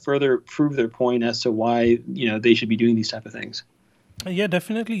this kind of further prove their point as to why they should be doing these type of things? Yeah,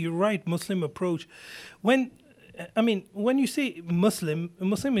 definitely, you're right. Muslim approach. When you say Muslim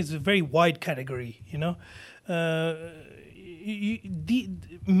is a very wide category.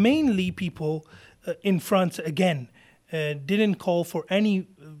 Mainly people in France again didn't call for any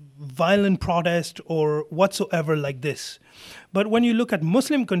violent protest or whatsoever like this. But when you look at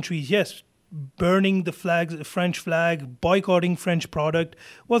Muslim countries, yes, burning the French flag, boycotting French product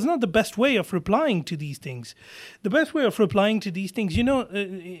was not the best way of replying to these things. The best way of replying to these things,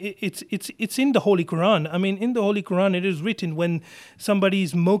 it's in the Holy Quran. In the Holy Quran, it is written when somebody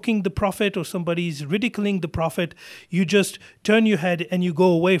is mocking the Prophet or somebody is ridiculing the Prophet, you just turn your head and you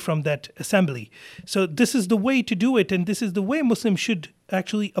go away from that assembly. So this is the way to do it, and this is the way Muslims should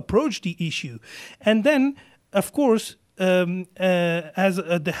actually approach the issue. And then, of course, as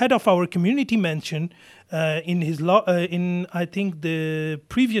the head of our community mentioned in his in I think the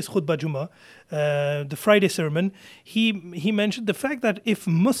previous Khutbah Jummah, the Friday sermon, he mentioned the fact that if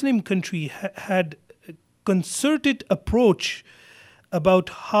Muslim country had a concerted approach about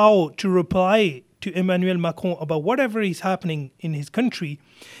how to reply to Emmanuel Macron about whatever is happening in his country,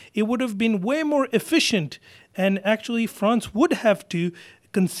 it would have been way more efficient, and actually France would have to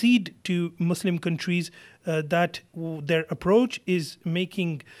concede to Muslim countries that their approach is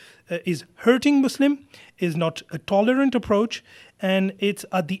hurting Muslim, is not a tolerant approach, and it's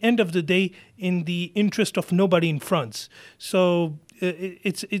at the end of the day in the interest of nobody in France. So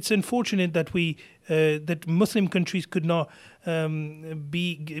it's unfortunate that that Muslim countries could not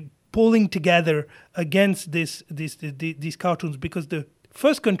pulling together against these cartoons, because the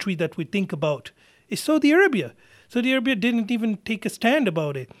first country that we think about is Saudi Arabia. Saudi Arabia didn't even take a stand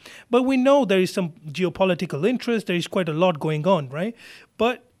about it. But we know there is some geopolitical interest. There is quite a lot going on, right?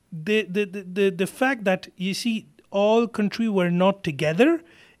 But the fact that, you see, all countries were not together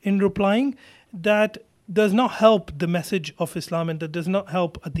in replying, that does not help the message of Islam, and that does not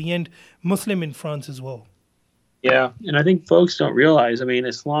help, at the end, Muslim in France as well. Yeah, and I think folks don't realize, I mean,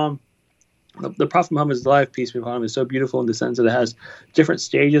 Islam, the Prophet Muhammad's life, peace be upon him, is so beautiful in the sense that it has different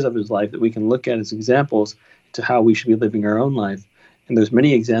stages of his life that we can look at as examples to how we should be living our own life. And there's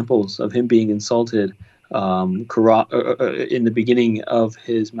many examples of him being insulted in the beginning of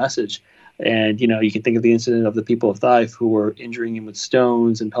his message. And, you know, you can think of the incident of the people of Taif who were injuring him with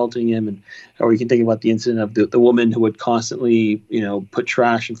stones and pelting him. Or you can think about the incident of the woman who would constantly, you know, put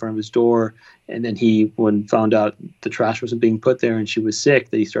trash in front of his door. And then when found out the trash wasn't being put there and she was sick,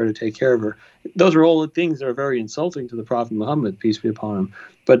 that he started to take care of her. Those are all the things that are very insulting to the Prophet Muhammad, peace be upon him.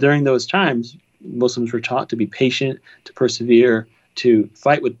 But during those times, Muslims were taught to be patient, to persevere, to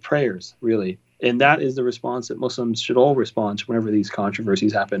fight with prayers, really. And that is the response that Muslims should all respond to whenever these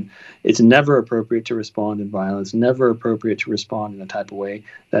controversies happen. It's never appropriate to respond in violence, never appropriate to respond in a type of way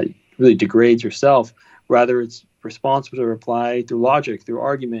that really degrades yourself. Rather, it's responsible to reply through logic, through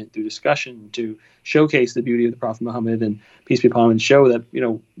argument, through discussion, to showcase the beauty of the Prophet Muhammad and peace be upon him, and show that, you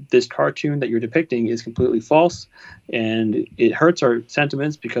know, this cartoon that you're depicting is completely false, and it hurts our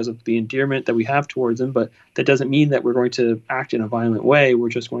sentiments because of the endearment that we have towards him. But that doesn't mean that we're going to act in a violent way. We're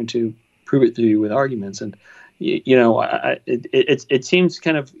just going to prove it to you with arguments. And you know, it seems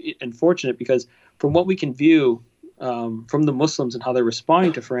kind of unfortunate, because from what we can view from the Muslims and how they're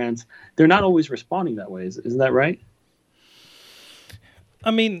responding to France, they're not always responding that way. Isn't that right?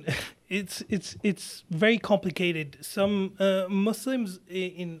 I mean, it's very complicated. Some Muslims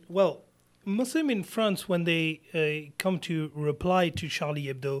in France, when they come to reply to Charlie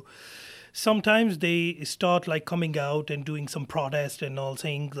Hebdo, sometimes they start like coming out and doing some protest and all,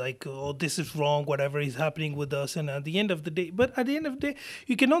 saying like, oh, this is wrong, whatever is happening with us. And at the end of the day,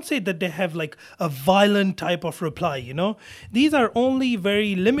 you cannot say that they have like a violent type of reply, you know. These are only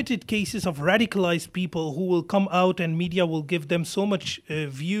very limited cases of radicalized people who will come out, and media will give them so much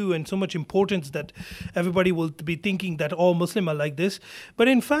view and so much importance that everybody will be thinking that all Muslims are like this. But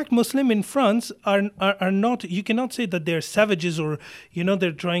in fact, Muslims in France are not, you cannot say that they're savages, or, you know,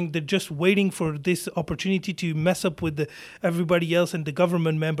 they're just waiting for this opportunity to mess up with everybody else and the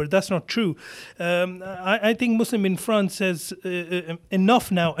government member. That's not true. I think Muslim in France has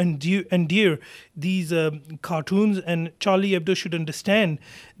enough now endure these cartoons, and Charlie Hebdo should understand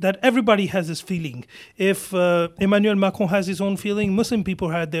that everybody has this feeling. If Emmanuel Macron has his own feeling, Muslim people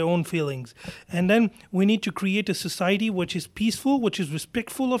have their own feelings. And then we need to create a society which is peaceful, which is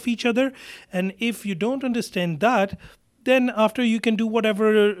respectful of each other. And if you don't understand that, then after you can do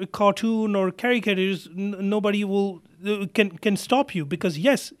whatever cartoon or caricatures, nobody can stop you, because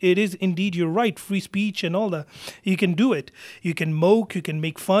yes, it is indeed your right, free speech and all that. You can do it. You can mock, you can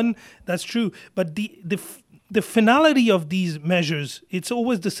make fun. That's true. But the finality of these measures, it's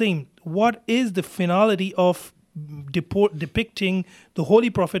always the same. What is the finality of depicting the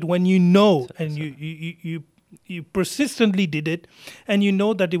Holy Prophet when you know and you persistently did it, and you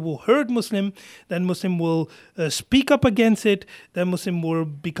know that it will hurt Muslim, then Muslim will speak up against it, then Muslim will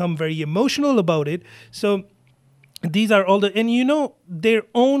become very emotional about it. So these are all and you know, their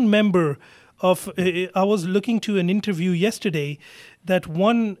own member of, I was looking to an interview yesterday that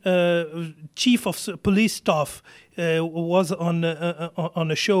one chief of police staff was on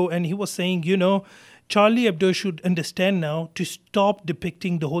a show, and he was saying, you know, Charlie Hebdo should understand now to stop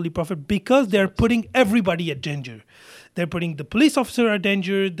depicting the Holy Prophet, because they're putting everybody at danger. They're putting the police officer at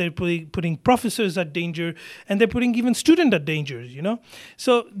danger, they're putting professors at danger, and they're putting even students at danger, you know.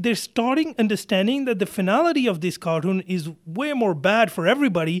 So they're starting understanding that the finality of this cartoon is way more bad for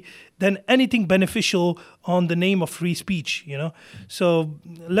everybody than anything beneficial on the name of free speech, you know. So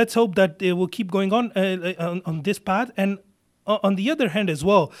let's hope that they will keep going on this path. And on the other hand as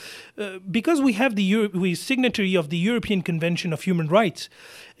well, because we have the signatory of the European Convention of Human Rights,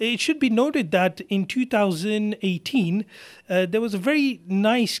 it should be noted that in 2018, there was a very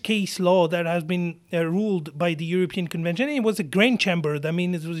nice case law that has been ruled by the European Convention. It was a grand chamber. That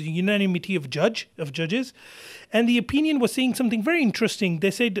means it was a unanimity of judges. And the opinion was saying something very interesting.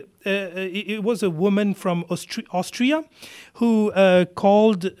 They said it was a woman from Austria who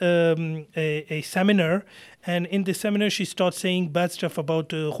called a seminar, And in this seminar, she starts saying bad stuff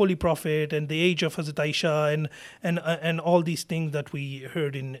about Holy Prophet and the age of Hazrat Aisha and all these things that we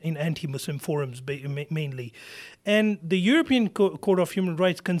heard in anti-Muslim forums mainly. And the European Court of Human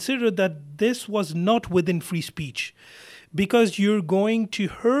Rights considered that this was not within free speech because you're going to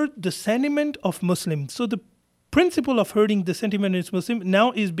hurt the sentiment of Muslims. So the principle of hurting the sentiment of Muslim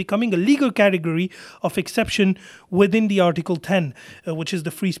now is becoming a legal category of exception within the Article 10, which is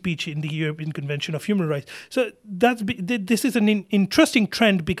the free speech in the European Convention of Human Rights. So this is an interesting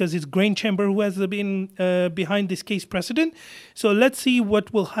trend because it's Grain Chamber who has been behind this case precedent. So let's see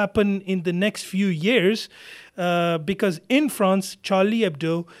what will happen in the next few years because in France, Charlie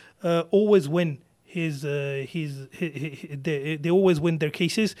Hebdo always win. They always win their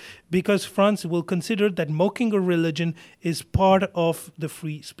cases because France will consider that mocking a religion is part of the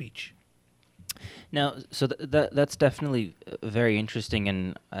free speech. Now, so that's definitely very interesting,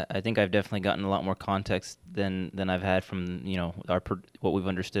 and I think I've definitely gotten a lot more context than I've had from what we've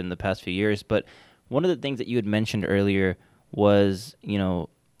understood in the past few years. But one of the things that you had mentioned earlier was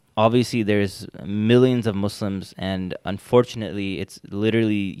obviously there's millions of Muslims, and unfortunately it's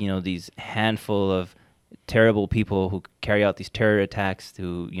literally these handful of terrible people who carry out these terror attacks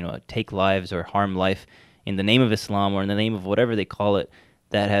to take lives or harm life in the name of Islam or in the name of whatever they call it,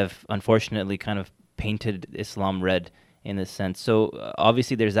 that have unfortunately kind of painted Islam red in this sense. So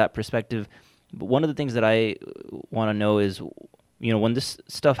obviously there's that perspective, but one of the things that I want to know is when this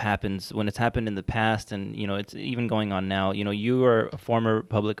stuff happens, when it's happened in the past, and it's even going on now. You are a former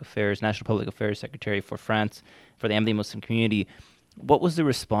National Public Affairs Secretary for France, for the Ahmadiyya Muslim community. What was the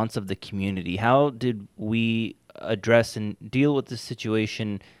response of the community? How did we address and deal with this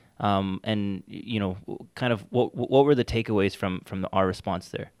situation? And kind of what were the takeaways from our response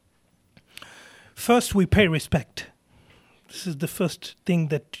there? First, we pay respect. This is the first thing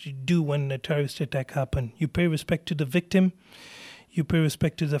that you do when a terrorist attack happens. You pay respect to the victim. You pay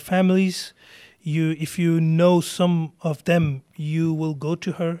respect to the families. If you know some of them, you will go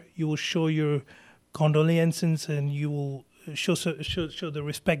to her. You will show your condolences, and you will show the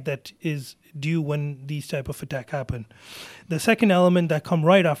respect that is due when these type of attack happen. The second element that come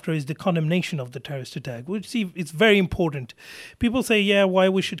right after is the condemnation of the terrorist attack, which it's very important. People say, why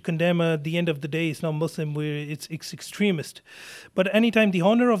we should condemn? At the end of the day, it's not Muslim. It's extremist. But anytime the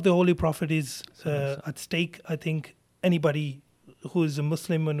honor of the Holy Prophet is at stake, I think anybody who is a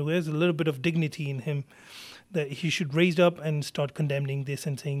Muslim and who has a little bit of dignity in him, that he should raise up and start condemning this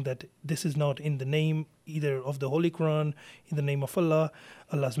and saying that this is not in the name either of the Holy Quran, in the name of Allah,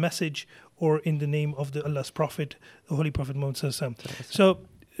 Allah's message, or in the name of Allah's Prophet, the Holy Prophet Muhammad Sallallahu Alaihi Wasallam. So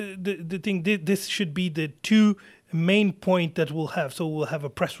the thing, this should be the two main point that we'll have. So we'll have a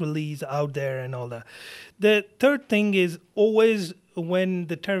press release out there and all that. The third thing is always when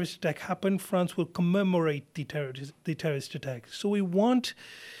the terrorist attack happened, France will commemorate the terrorist attack. So we want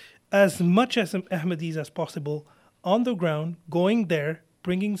as much as Ahmadis as possible on the ground, going there,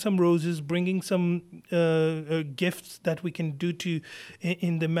 bringing some roses, bringing some gifts that we can do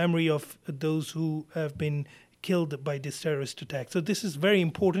in the memory of those who have been killed by this terrorist attack. So this is very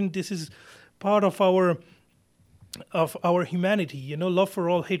important. This is part of our humanity. Love for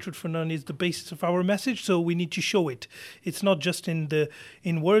all, hatred for none is the basis of our message, so we need to show it. It's not just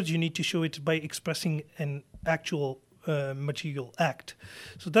in words. You need to show it by expressing an actual material act.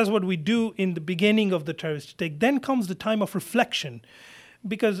 So that's what we do in the beginning of the terrorist attack. Then comes the time of reflection,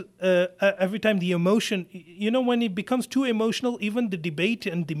 because every time the emotion, when it becomes too emotional, even the debate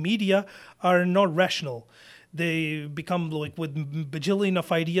and the media are not rational. They become like with bajillion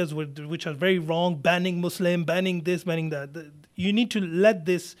of ideas which are very wrong, banning Muslim, banning this, banning that. You need to let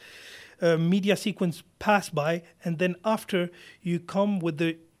this media sequence pass by, and then after you come with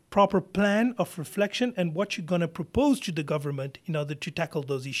the proper plan of reflection and what you're going to propose to the government in order to tackle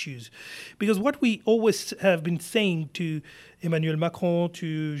those issues. Because what we always have been saying to Emmanuel Macron,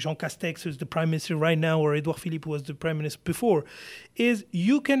 to Jean Castex, who's the prime minister right now, or Edouard Philippe, who was the prime minister before, is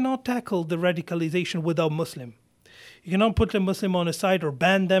you cannot tackle the radicalization without Muslim. You cannot put a Muslim on a side or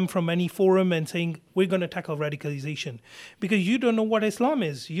ban them from any forum and saying, we're going to tackle radicalization. Because you don't know what Islam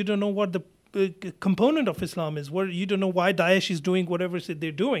is. You don't know what the component of Islam is, where you don't know why Daesh is doing whatever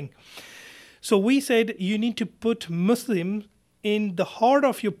they're doing. So we said you need to put Muslims in the heart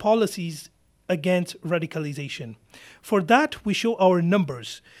of your policies against radicalization. For that, we show our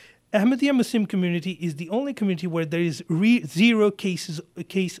numbers. Ahmadiyya Muslim community is the only community where there is zero case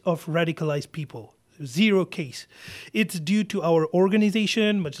of radicalized people. Zero case. It's due to our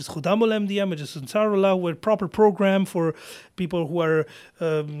organization, Majlis Khudamul Ahmadiyya, Majlis Ansarullah, with proper program for people who are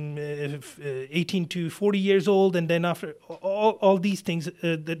 18 to 40 years old, and then after all these things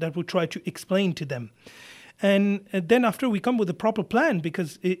that we try to explain to them. And then after we come with a proper plan,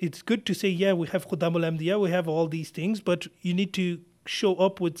 because it's good to say, yeah, we have Khuddam al-Anbiya, we have all these things, but you need to show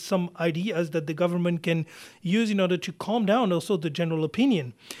up with some ideas that the government can use in order to calm down also the general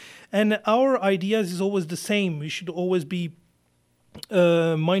opinion. And our ideas is always the same. We should always be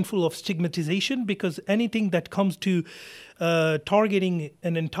mindful of stigmatization, because anything that comes to targeting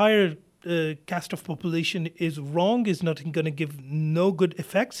an entire caste of population is wrong, is not going to give no good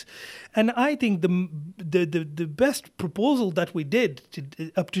effects. And I think the best proposal that we did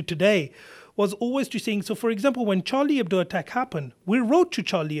up to today was always to saying, so for example, when Charlie Hebdo attack happened, we wrote to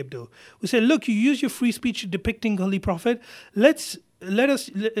Charlie Hebdo. We said, look, you use your free speech depicting Holy Prophet. Let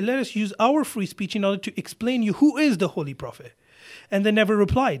us use our free speech in order to explain you who is the Holy Prophet. And they never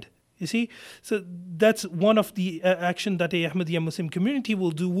replied. You see? So that's one of the action that the Ahmadiyya Muslim community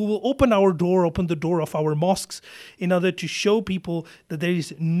will do. We will open the door of our mosques in order to show people that there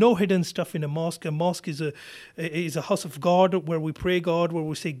is no hidden stuff in a mosque. A mosque is a house of God, where we pray God, where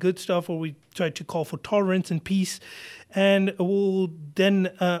we say good stuff, where we try to call for tolerance and peace. And we'll then,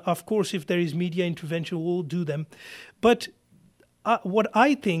 of course, if there is media intervention, we'll do them. But what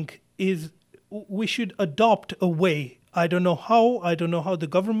I think is we should adopt a way. I don't know how the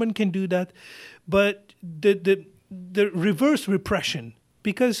government can do that, but the reverse repression,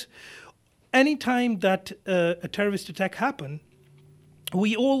 because anytime that a terrorist attack happen,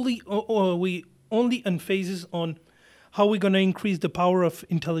 we only emphasis on how we're going to increase the power of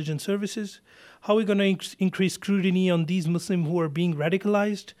intelligence services, how we're going to increase scrutiny on these Muslims who are being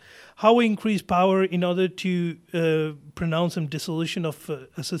radicalized, how we increase power in order to pronounce some dissolution of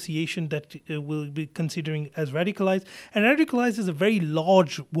association that will be considering as radicalized. And radicalized is a very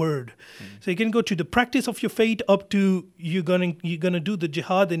large word. So you can go to the practice of your faith up to you're gonna do the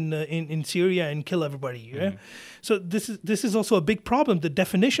jihad in Syria and kill everybody. Yeah? So this is also a big problem. The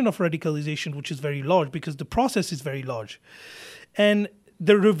definition of radicalization, which is very large, because the process is very large. And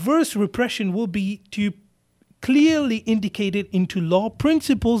the reverse repression will be to clearly indicate it into law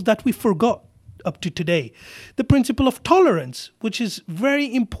principles that we forgot up to today. The principle of tolerance, which is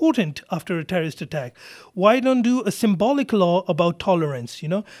very important after a terrorist attack. Why don't do a symbolic law about tolerance,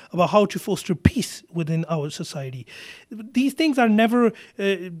 about how to foster peace within our society? These things are never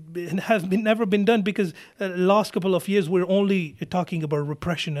been done, because last couple of years we're only talking about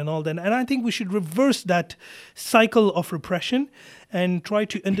repression and all that. And I think we should reverse that cycle of repression and try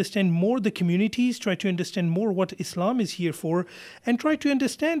to understand more the communities, try to understand more what Islam is here for, and try to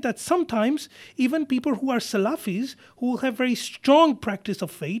understand that sometimes even people who are Salafis, who have very strong practice of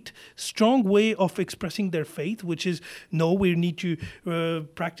faith, strong way of expressing their faith, which is, no, we need to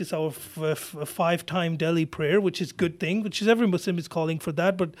practice our 5-time daily prayer, which is good thing, which is every Muslim is calling for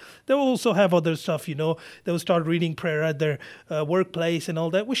that, but they will also have other stuff, they will start reading prayer at their workplace and all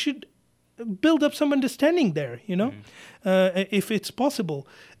that. We should build up some understanding there, if it's possible.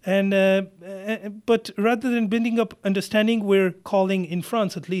 And but rather than building up understanding, we're calling in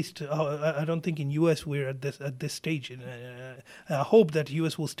France, at least. I don't think in US we're at this stage. I hope that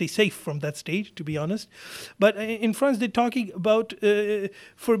US will stay safe from that stage, to be honest. But in France, they're talking about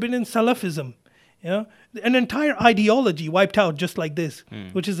forbidden Salafism. An entire ideology wiped out just like this,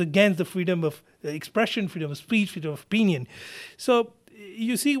 which is against the freedom of expression, freedom of speech, freedom of opinion. So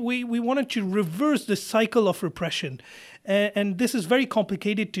you see, we wanted to reverse the cycle of repression. And this is very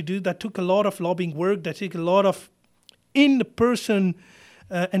complicated to do. That took a lot of lobbying work. That took a lot of in-person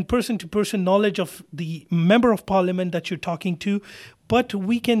and person-to-person knowledge of the member of parliament that you're talking to. But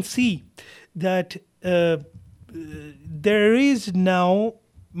we can see that there is now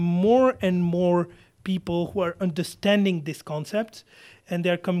more and more people who are understanding these concepts, and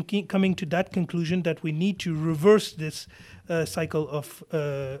they're coming to that conclusion that we need to reverse this cycle of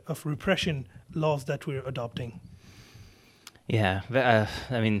repression laws that we're adopting. Yeah,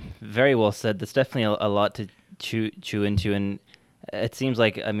 very well said. There's definitely a lot to chew into, and it seems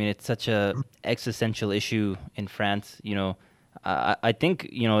like, it's such a existential issue in France. I think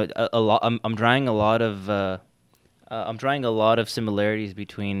a lot. I'm drawing a lot of similarities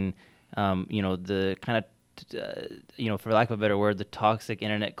between the kind of for lack of a better word, the toxic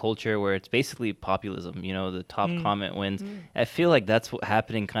internet culture, where it's basically populism. The top comment wins. I feel like that's what's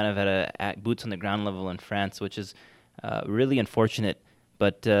happening kind of at boots on the ground level in France, which is really unfortunate.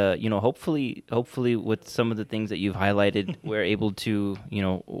 But hopefully with some of the things that you've highlighted, we're able to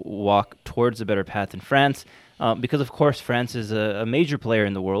walk towards a better path in France. Because of course France is a major player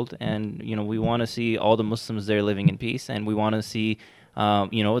in the world, and we want to see all the Muslims there living in peace, and we want to see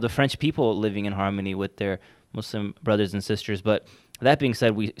the French people living in harmony with their Muslim brothers and sisters. But that being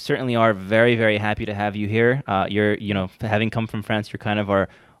said, we certainly are very, very happy to have you here. You're having come from France, you're kind of our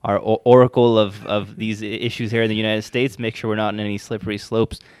oracle of these issues here in the United States, make sure we're not in any slippery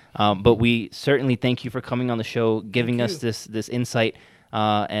slopes. But we certainly thank you for coming on the show, giving us this insight,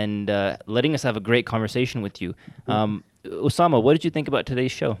 and letting us have a great conversation with you. Osama, what did you think about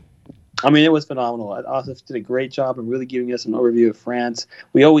today's show? I mean, it was phenomenal. Asif did a great job of really giving us an overview of France.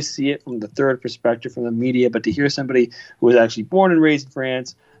 We always see it from the third perspective from the media, but to hear somebody who was actually born and raised in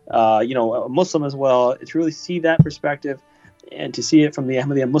France, a Muslim as well, to really see that perspective and to see it from the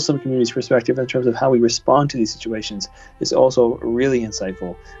Ahmadiyya Muslim community's perspective in terms of how we respond to these situations is also really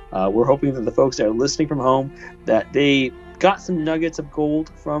insightful. We're hoping that the folks that are listening from home, that they got some nuggets of gold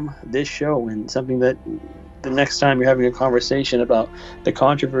from this show, and something that the next time you're having a conversation about the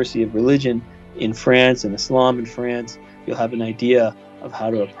controversy of religion in France and Islam in France, you'll have an idea of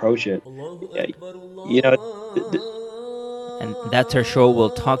how to approach it. And that's our show. We'll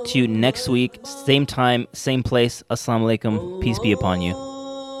talk to you next week, same time, same place. Assalamu alaikum. Peace be upon you.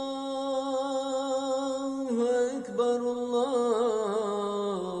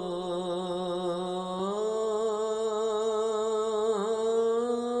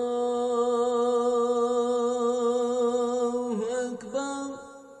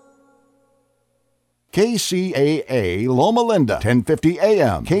 KCAA Loma Linda, 1050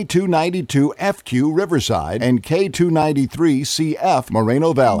 AM, K292FQ Riverside, and K293CF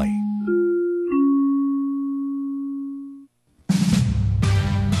Moreno Valley.